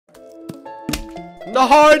No,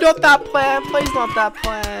 not that plant. Please, not that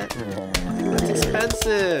plant. That's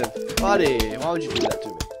expensive. Buddy, why would you do that to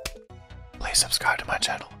me? Please subscribe to my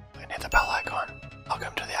channel and hit the bell icon.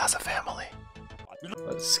 Welcome to the Asa family.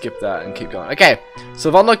 Let's skip that and keep going. Okay, so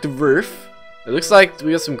I've unlocked the roof. It looks like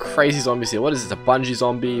we got some crazy zombies here. What is this? A bungee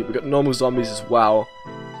zombie. We've got normal zombies as well.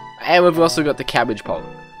 And we've also got the cabbage pult.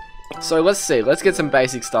 So let's see. Let's get some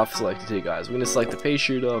basic stuff selected here, guys. We're going to select the pea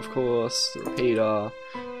shooter, of course. The repeater.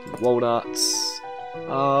 The walnuts.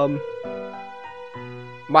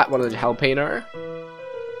 Might want the jalapeno.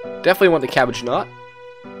 Definitely want the cabbage nut.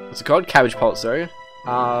 What's it called? Cabbage pult, sorry.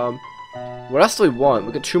 What else do we want?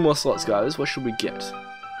 We've got 2 more slots, guys. What should we get?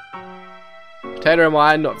 Potato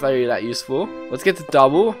mine, not very that useful. Let's get the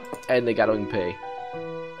double and the Gatling pea.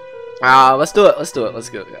 Let's do it. Let's do it. Let's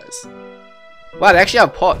go, guys. Wow, they actually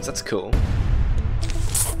have pots. That's cool.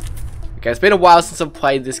 Okay, it's been a while since I've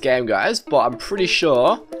played this game, guys, but I'm pretty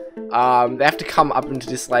sure they have to come up into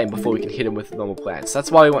this lane before we can hit them with the normal plants. That's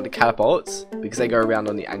why we want the catapults, because they go around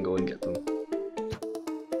on the angle and get them.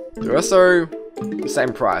 They're also the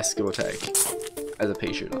same price, give or take, as a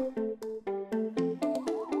pea shooter.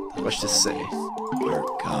 Let's just see.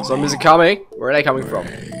 Zombies are coming. Where are they coming from?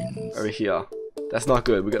 Over here. That's not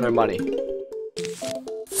good. We got no money.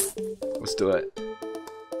 Let's do it.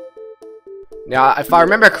 Now, if I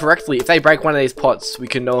remember correctly, if they break one of these pots, we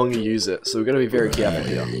can no longer use it. So we're going to be very careful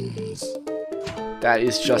here. That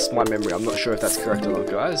is just my memory. I'm not sure if that's correct or not,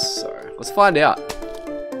 guys. So let's find out.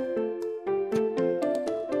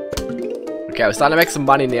 Okay, we're starting to make some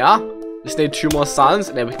money now. Just need 2 more suns,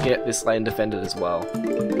 and then we can get this lane defended as well.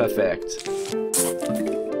 Perfect.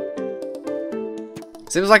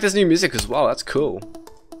 Seems like there's new music as well. That's cool.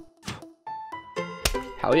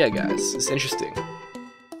 Hell yeah, guys. It's interesting.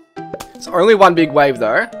 It's only 1 big wave,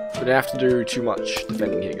 though. We don't have to do too much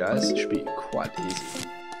defending here, guys. It should be quite easy.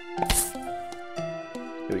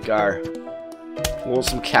 Here we go. Want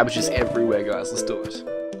some cabbages everywhere, guys. Let's do it.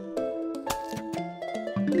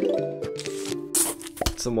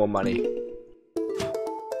 Some more money.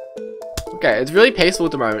 Okay, it's really peaceful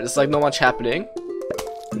at the moment. It's like not much happening.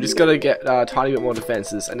 We just gotta get a tiny bit more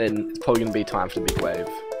defenses, and then it's probably gonna be time for the big wave.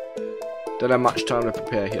 Don't have much time to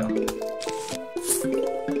prepare here.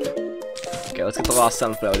 Okay, let's get the last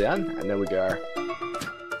sunflower down, and then we go.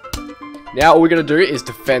 Now all we're gonna do is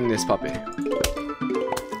defend this puppy.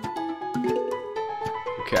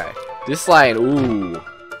 Okay, this lane, ooh,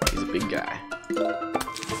 he's a big guy.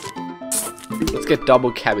 Let's get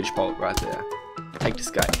double cabbage pult right there. Take this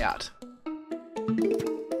guy out.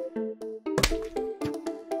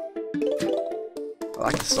 I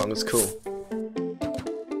like this song, it's cool.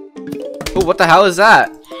 Oh, what the hell is that?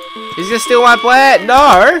 He's gonna steal my plant!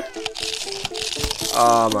 No!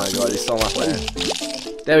 Oh my god, he stole my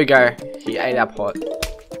plant. There we go. He ate our pot.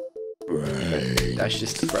 That's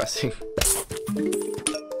just depressing.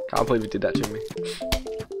 Can't believe he did that to me.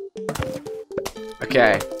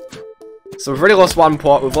 Okay. So we've already lost 1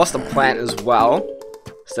 pot. We've lost a plant as well.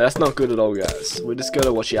 So that's not good at all, guys. We just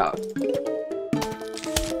gotta watch out.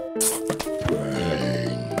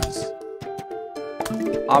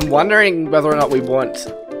 I'm wondering whether or not we want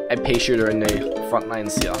a pea shooter in the front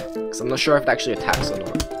lanes here. Because I'm not sure if it actually attacks or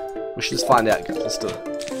not. We should just find out, guys. Let's do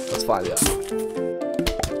it. Let's find out.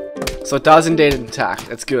 So it does indeed attack.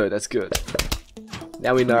 That's good. That's good.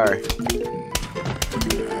 Now we know.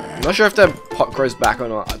 I'm not sure if the pot grows back or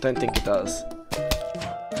not. I don't think it does.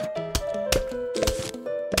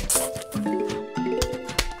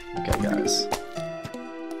 Okay, guys.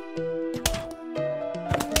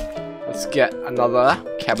 Let's get another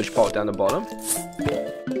cabbage pult down the bottom.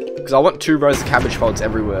 Because I want 2 rows of cabbage pults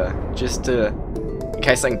everywhere. Just to... in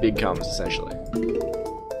case something big comes, essentially.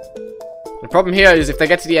 The problem here is if they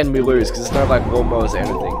get to the end, we lose. Because there's no, like, lawnmowers or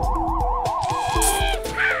anything.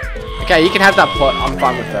 Okay, you can have that pot. I'm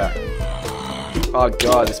fine with that. Oh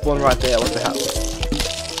god, they spawned right there. What the hell?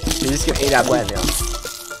 You're just gonna eat our plant now.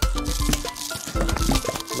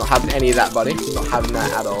 Not having any of that, buddy. Not having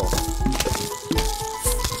that at all.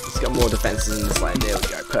 Let's get more defenses in this lane. There we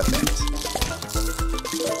go. Perfect.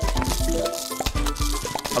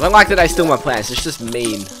 I don't like that they steal my plants. It's just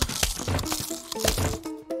mean.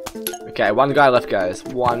 Okay, 1 guy left, guys.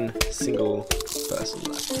 1 single person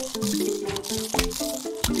left.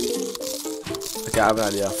 Okay, I have an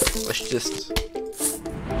idea. Let's just...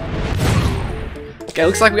 Okay,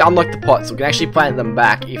 looks like we unlocked the pots. We can actually plant them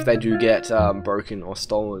back if they do get broken or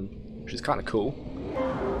stolen, which is kind of cool.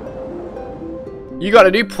 You got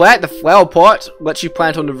a new plant. The flower pot lets you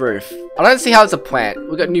plant on the roof. I don't see how it's a plant.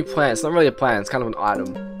 We got new plants. It's not really a plant. It's kind of an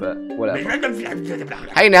item, but whatever.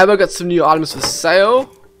 Hey, now we've got some new items for sale.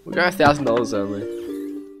 We got $1,000 only.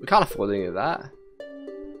 We can't afford any of that.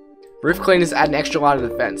 Roof cleaners add an extra line of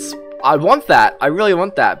defense. I want that. I really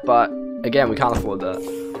want that, but again, we can't afford that.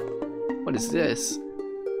 What is this?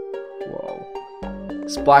 Whoa.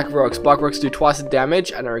 Spike rocks. Spike rocks do twice the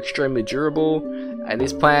damage and are extremely durable. And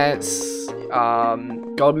these plants,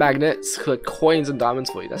 gold magnets, collect coins and diamonds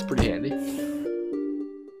for you. That's pretty handy.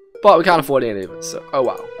 But we can't afford any of it, so oh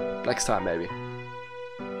well. Next time, maybe.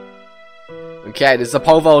 Okay, there's the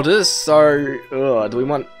pole vaulters, so do we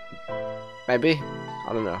want... Maybe?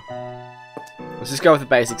 I don't know. Let's just go with the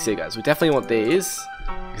basics here, guys. We definitely want these,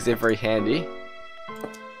 because they're very handy.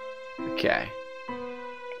 Okay.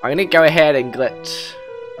 I'm gonna go ahead and get...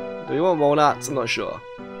 Do we want walnuts? I'm not sure.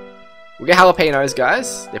 We'll get jalapenos,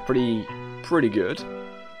 guys. They're pretty good.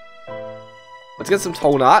 Let's get some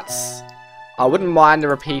tall nuts. I wouldn't mind the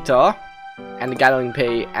repeater, and the Gatling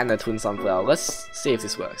pea, and the twin sunflower. Let's see if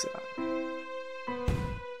this works out.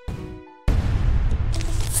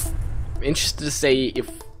 I'm interested to see if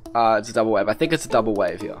it's a double wave. I think it's a double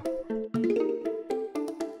wave here.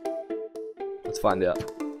 Let's find out.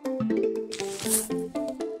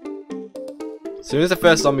 As soon as the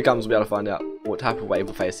first zombie comes, we'll be able to find out what type of wave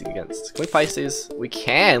we're facing against. Can we place these? We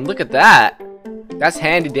can! Look at that! That's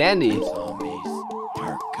handy dandy. Zombies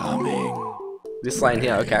are coming. This lane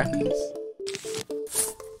here, okay.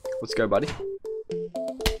 Let's go, buddy.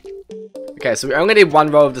 Okay, so we only need one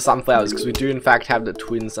row of the sunflowers because we do in fact have the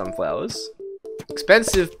twin sunflowers.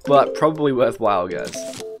 Expensive, but probably worthwhile, guys.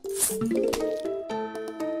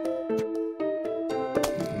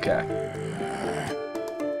 Okay.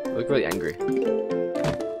 Look really angry.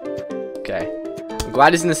 Okay. I'm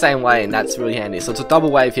glad he's in the same lane, that's really handy. So it's a double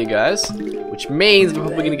wave here, guys. Which means we're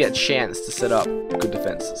probably going to get a chance to set up good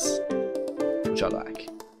defenses. Which I like.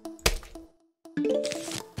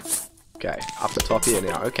 Okay, up the top here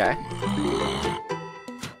now, okay.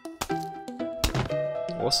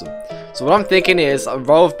 Awesome. So what I'm thinking is a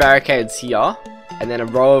row of barricades here, and then a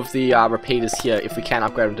row of the repeaters here. If we can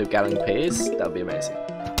upgrade them to Gatling peas, that would be amazing.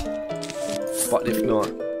 But if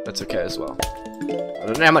not, that's okay as well. I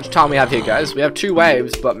don't know how much time we have here, guys. We have 2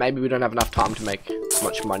 waves, but maybe we don't have enough time to make as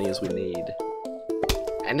much money as we need.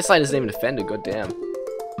 And this lane isn't even defended, goddamn.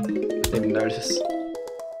 Didn't even notice.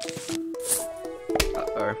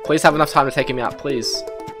 Uh-oh. Please have enough time to take him out, please.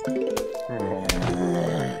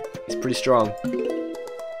 He's pretty strong.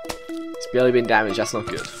 He's barely been damaged, that's not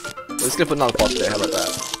good. We're just gonna put another pot there, how about that?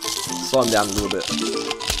 Slow him down a little bit.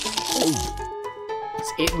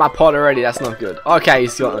 He's eaten my pot already, that's not good. Okay,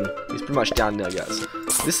 he's gotten. He's pretty much down now, guys.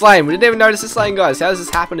 This lane, we didn't even notice this lane, guys. How is this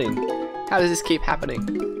happening? How does this keep happening?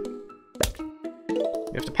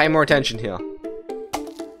 You have to pay more attention here.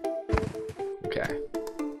 Okay.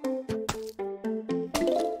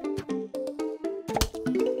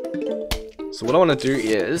 So what I want to do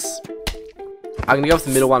is, I'm going to go with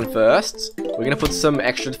the middle one first. We're going to put some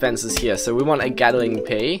extra defenses here. So we want a Gatling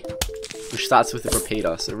pea, which starts with the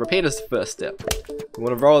repeater. So the repeater is the first step. We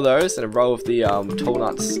want a row of those and a row of the tall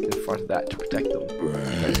nuts in front of that to protect them.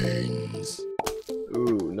 Brains.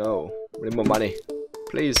 Ooh, no. We need more money.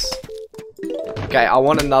 Please. Okay, I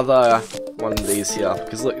want another one of these here,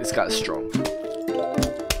 because look, this guy's strong.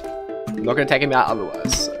 I'm not going to take him out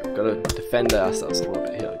otherwise, so we've got to defend ourselves a little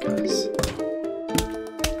bit here, guys.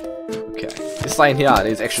 Okay, this lane here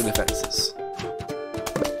needs extra defenses.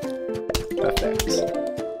 Perfect.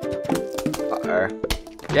 Uh-oh.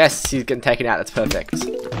 Yes, he's getting taken out, that's perfect.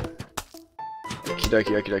 Okie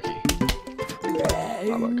dokie, okie dokie.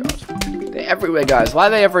 Oh my god. They're everywhere, guys. Why are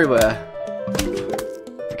they everywhere?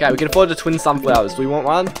 Okay, we can afford the twin sunflowers. Do we want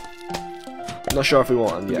one? I'm not sure if we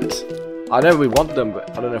want one yet. I know we want them, but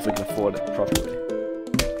I don't know if we can afford it properly.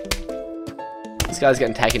 This guy's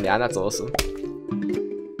getting taken down, that's awesome.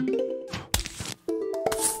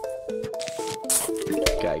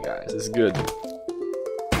 Okay, guys, this is good.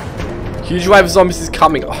 Huge wave of zombies is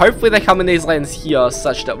coming. Hopefully they come in these lanes here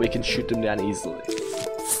such that we can shoot them down easily.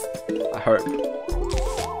 I hope.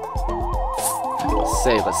 Let's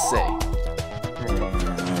see, let's see.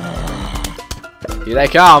 Here they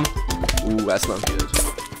come. Ooh, that's not good.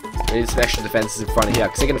 We need some extra defenses in front of here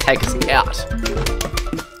because they're going to take us out.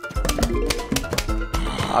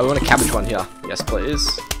 I want a cabbage one here. Yes, please.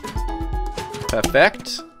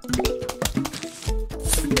 Perfect.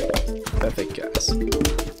 Perfect, guys.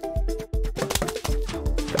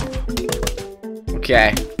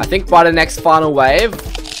 Okay, I think by the next final wave,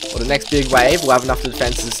 or the next big wave, we'll have enough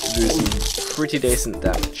defenses to do some pretty decent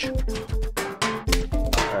damage.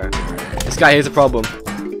 This guy here's a problem.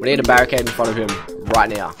 We need a barricade in front of him right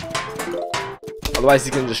now. Otherwise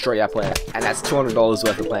he's going to destroy our plant. And that's $200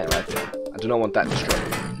 worth of plant right there. I do not want that destroyed.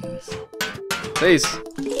 Please.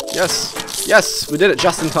 Yes. Yes, we did it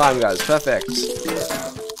just in time, guys. Perfect.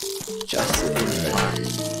 Just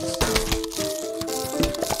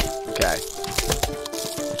okay.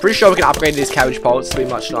 I'm pretty sure we can upgrade these cabbage pults to be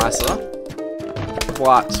much nicer,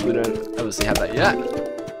 but we don't obviously have that yet,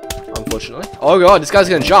 unfortunately. Oh god, this guy's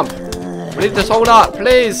gonna jump. We need this hold up,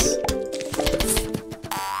 please.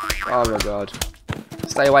 Oh my god.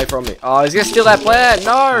 Stay away from me. Oh, he's gonna steal that plant.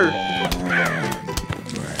 No.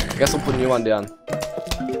 I guess I'll put a new one down.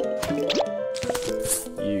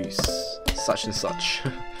 Use such and such.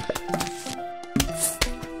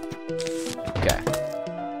 Okay.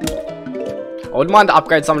 I wouldn't mind to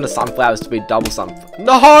upgrade some of the sunflowers to be double sunflower.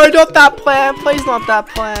 No, not that plant. Please, not that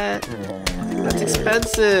plant. That's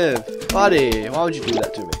expensive, buddy. Why would you do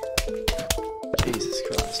that to me? Jesus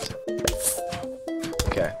Christ.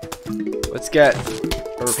 Okay. Let's get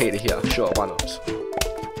a repeater here. Sure, why not?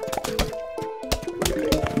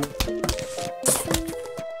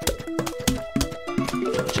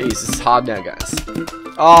 Jeez, this is hard now, guys.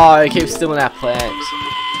 Oh, he keeps stealing our plant.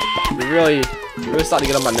 You're really starting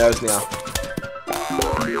to get on my nerves now.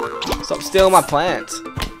 Stop stealing my plant.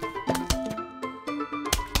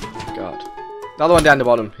 God. Another one down the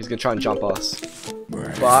bottom. He's gonna try and jump us.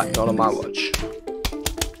 But not on my watch.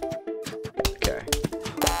 Okay.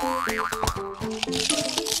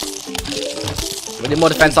 We need more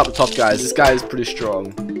defense up the top, guys. This guy is pretty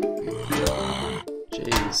strong.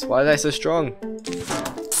 Jeez, why are they so strong?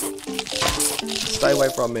 Stay away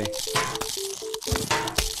from me.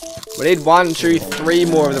 We need 1, 2, 3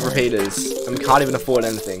 more of the repeaters, and we can't even afford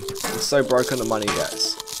anything. I'm so broke on the money,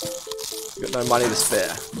 guys. We've got no money to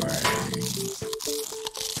spare.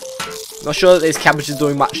 Not sure that these cabbages are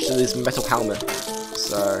doing much to this metal helmet,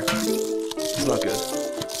 so it's not good.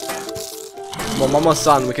 Come on, one more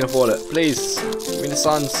sun, we can afford it. Please, give me the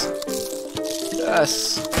suns.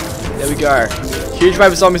 Yes. There we go. Huge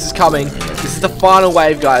wave of zombies is coming. This is the final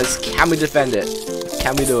wave, guys. Can we defend it?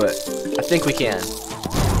 Can we do it? I think we can.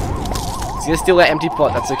 He's gonna steal that empty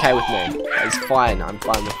pot. That's okay with me. That is fine. I'm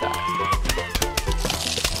fine with that.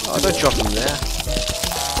 Oh, don't drop him there.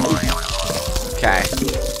 Okay.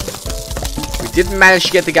 We didn't manage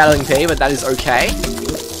to get the Gatling Pea, but that is okay.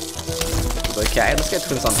 It's okay. Let's get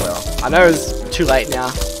Twin Sunflower. I know it's too late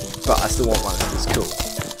now, but I still want one. It's cool.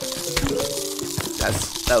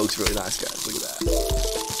 That looks really nice, guys. Look at that.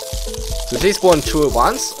 So does he spawn 2 at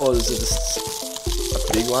once, or is it just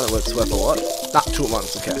a big one that works worth a lot? Nah, 2 at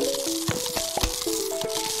once. Okay.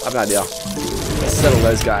 I have an idea. Let's settle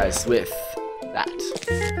those guys with that.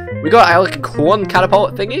 We got like a corn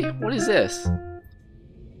catapult thingy? What is this?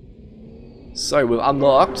 So we've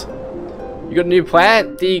unlocked. You got a new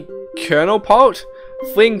plant, the kernel pult.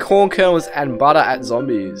 Fling corn kernels and butter at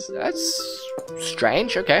zombies. That's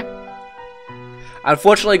strange, okay.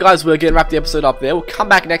 Unfortunately, guys, we're going to wrap the episode up there. We'll come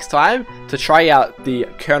back next time to try out the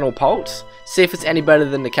kernel pult. See if it's any better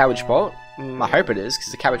than the cabbage pult. I hope it is,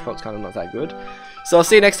 because the cabbage pult's kind of not that good. So I'll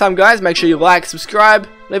see you next time, guys. Make sure you like, subscribe,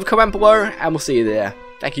 leave a comment below, and we'll see you there.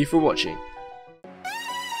 Thank you for watching.